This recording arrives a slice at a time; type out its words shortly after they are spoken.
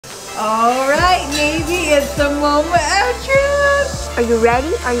All right, NayVee, it's the moment of truth. Are you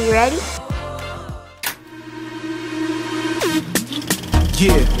ready? Are you ready?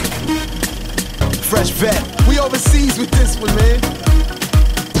 Yeah. Fresh vet. We overseas with this one, man.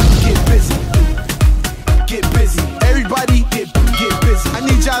 Get busy. Get busy. Everybody get busy. I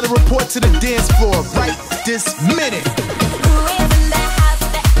need y'all to report to the dance floor right this minute.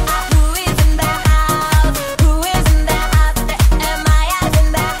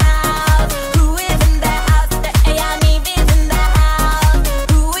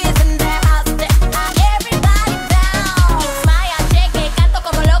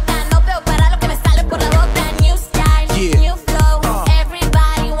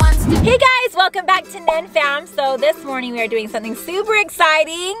 So this morning we are doing something super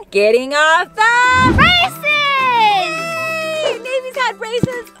exciting. Getting off the braces! NayVee's had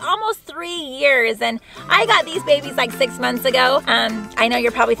braces almost 3 years and I got these babies like 6 months ago. I know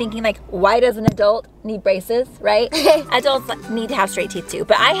you're probably thinking like, why does an adult need braces, right? Adults need to have straight teeth too.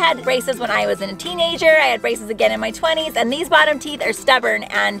 But I had braces when I was a teenager. I had braces again in my 20s and these bottom teeth are stubborn.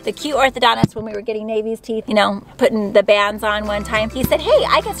 And the cute orthodontist, when we were getting NayVee's teeth, you know, putting the bands on one time, he said, hey,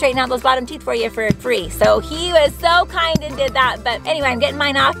 I can straighten out those bottom teeth for you for free. So he was so kind and did that. But anyway, I'm getting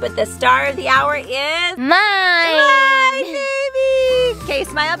mine off, but the star of the hour is mine, NayVee. Okay,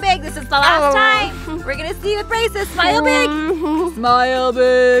 smile big. This is the last time. We're gonna see you with braces. Smile big. Smile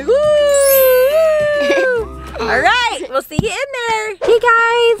big. Woo! All right, we'll see you in there. Hey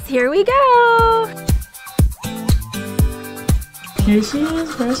guys, here we go. Here she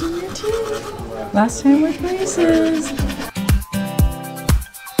is, brushing your teeth. Last time with braces.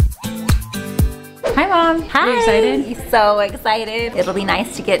 Hi, Mom. Hi. You excited? So excited. It'll be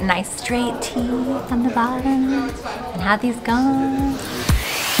nice to get nice straight teeth on the bottom and have these gone.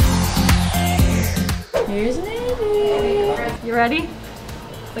 Here's NayVee. You ready?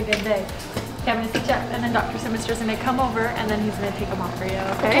 It's a good day. Okay, I'm gonna sit you up, and then Dr. Simister's gonna come over, and then he's gonna take them off for you,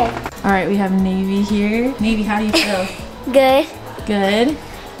 okay? All right, we have NayVee here. NayVee, how do you feel? Good. Good.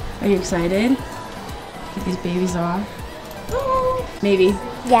 Are you excited? Get these babies off. NayVee.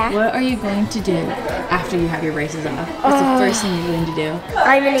 Yeah. What are you going to do after you have your braces off? What's the first thing you're going to do?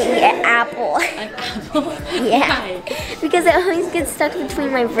 I'm gonna eat an apple. An apple? Yeah. Why? Because it always gets stuck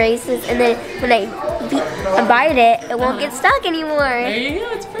between my braces, and then when I bite it, it won't get stuck anymore. There you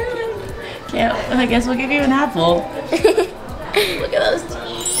go, it's perfect. Yeah, I guess we'll give you an apple. Look at those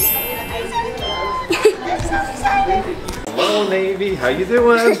teeth. Hello, NayVee. How you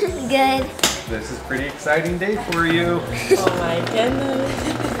doing? Good. This is a pretty exciting day for you. Oh my goodness.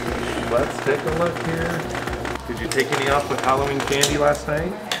 Let's take a look here. Did you take any off with Halloween candy last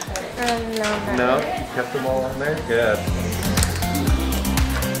night? No. No? You kept them all on there? Good.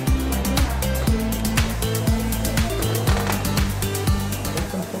 Look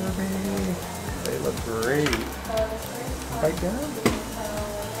them for me. They look great. Right down.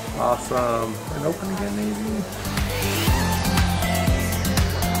 Awesome. And open again, NayVee.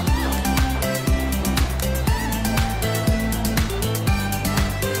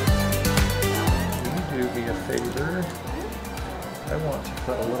 Favor. I want to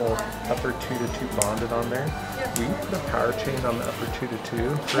put a little upper 2-to-2 bonded on there. Will you put a power chain on the upper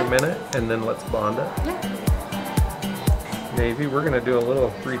 2-to-2 for a minute and then let's bond it? NayVee, we're going to do a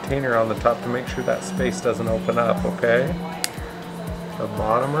little retainer on the top to make sure that space doesn't open up, okay? The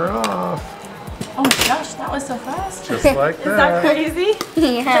bottom are off. Oh my gosh, that was so fast. Just like that. Is that crazy?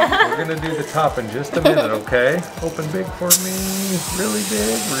 Yeah. We're going to do the top in just a minute, okay? Open big for me, really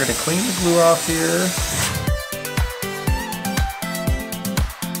big. We're going to clean the glue off here.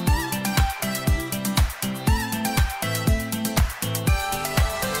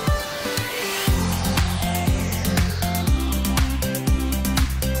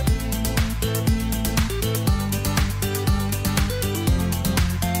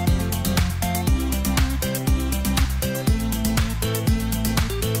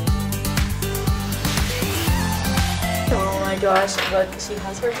 Gosh, look, she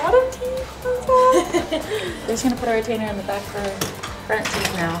has her bottom teeth on top. We're just gonna put our retainer on the back of her front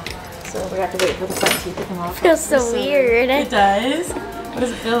teeth now. So we have to wait for the front teeth to come off. Feels so weird. It does. What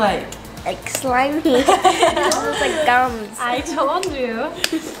does it feel like? Like slimy. It feels like gums. I told you.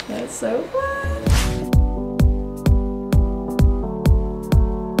 That's so fun.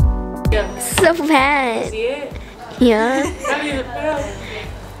 Yeah. So bad. See it? Yeah. How does it feel?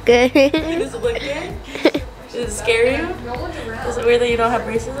 Good. Does it look good? Does it scare you? Is it weird that you don't have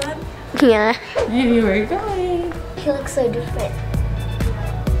braces on? Yeah. Maybe we're going. He looks so different.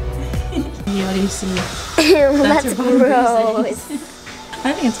 Yeah, what do you see? Well, that's gross.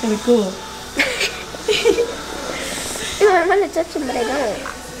 I think it's kind of cool. I want to touch him, but I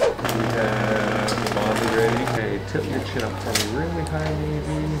don't. up for me really high,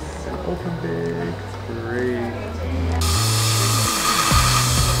 NayVee. And open big. Great.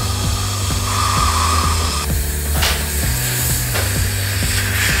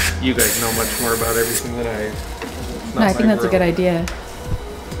 You guys know much more about everything than I. No, I think that's a good idea.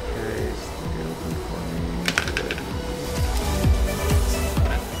 Okay, stay open for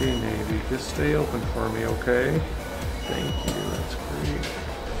me. Okay, NayVee, just stay open for me, okay? Thank you, that's great.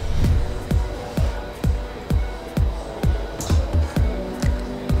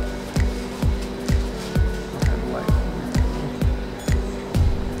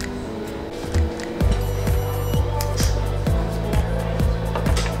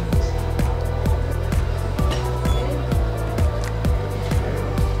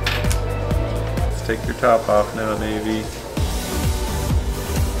 Take your top off now, NayVee.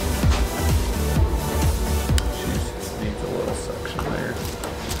 She needs a little suction there.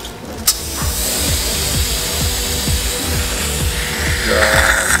 Good job.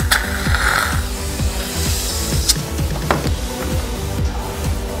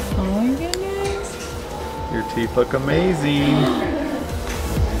 Oh my goodness. Your teeth look amazing.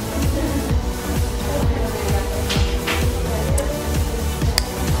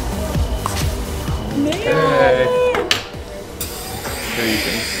 Okay. There you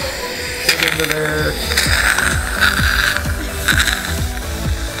can get into there.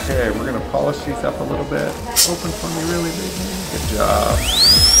 Okay, we're gonna polish these up a little bit. Open for me really big. Good job.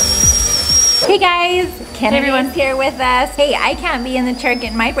 Hey guys, KennaDee's here with us. Hey, I can't be in the chair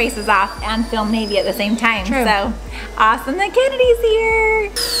getting my braces off and film NayVee at the same time. True. So awesome that KennaDee's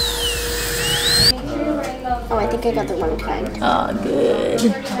here. Oh, I think I got the wrong kind. Oh, good.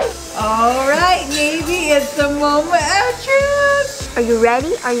 All right, NayVee, it's the moment of truth. Are you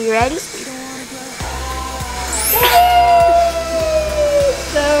ready? Are you ready?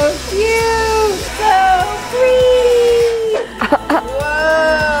 So cute, so free.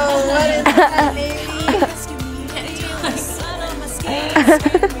 Whoa, what is that, NayVee?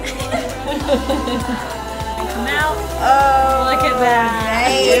 Come out. Oh, Look at that.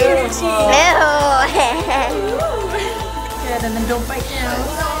 Beautiful. Good, and then don't bite down.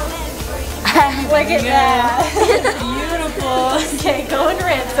 Look at that. Beautiful. Okay, go and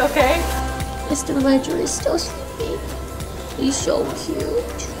rinse, okay? Mr. Ledger is still sleeping. He's so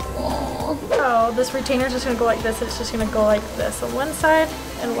cute. Aww. Oh, this retainer is just gonna go like this. It's just gonna go like this on one side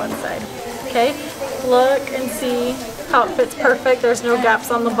and one side. Okay? Look and see how it fits perfect. There's no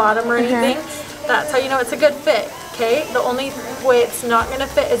gaps on the bottom or anything. That's how you know it's a good fit. Okay? The only way it's not gonna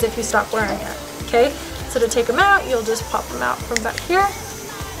fit is if you stop wearing it. Okay? So to take them out, you'll just pop them out from back here,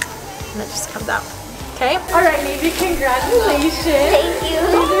 and it just comes out. Okay? All right, NayVee, congratulations. Thank you.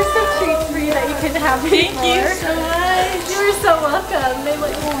 These are some treats for you that you couldn't have before. Thank you so much. You are so welcome. They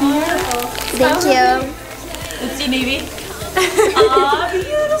look beautiful. Thank you. Let's see, NayVee. Aw,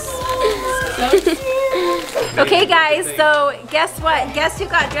 beautiful. So cute. Okay guys, so guess what? Guess who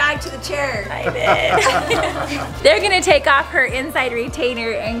got dragged to the chair? I did. They're gonna take off her inside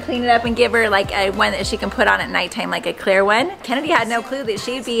retainer and clean it up and give her like a one that she can put on at nighttime, like a clear one. KennaDee had no clue that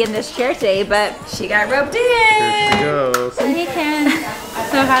she'd be in this chair today, but she got roped in. Here she goes. Hey, Kenn.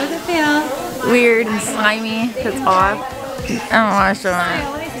 So how does it feel? Weird and slimy. It's off. I don't want to show it.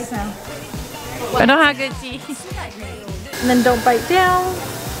 What is this now? I don't have good teeth. And then don't bite down.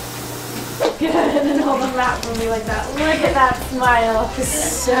 Good, and then hold them out for me like that. Look at that smile. It's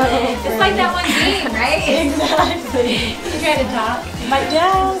so It's like that one game, right? Exactly. You try to talk. Bite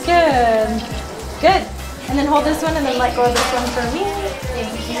down. Good. Good. And then hold this one and then let go of this one for me.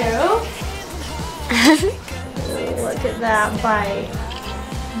 Thank you. Look at that bite.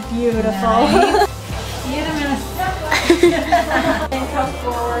 Beautiful. And come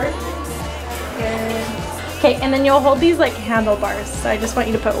forward. Good. Okay, and then you'll hold these like handlebars. So I just want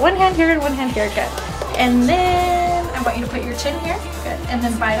you to put one hand here and one hand here. Good. And then I want you to put your chin here. Good. And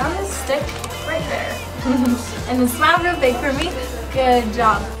then bite on this stick right there. And then smile real big for me. Good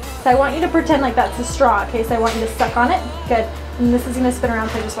job. So I want you to pretend like that's a straw. Okay, so I want you to suck on it. Good. And this is going to spin around,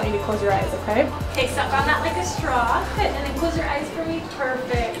 so I just want you to close your eyes, okay? Okay, suck on that like a straw. Good. And then close your eyes for me.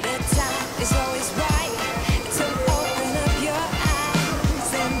 Perfect.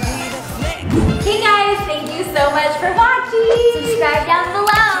 Hey guys, thank you so much for watching. Subscribe down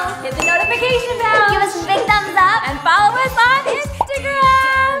below. Hit the notification bell. Give us a big thumbs up. And follow us on Instagram.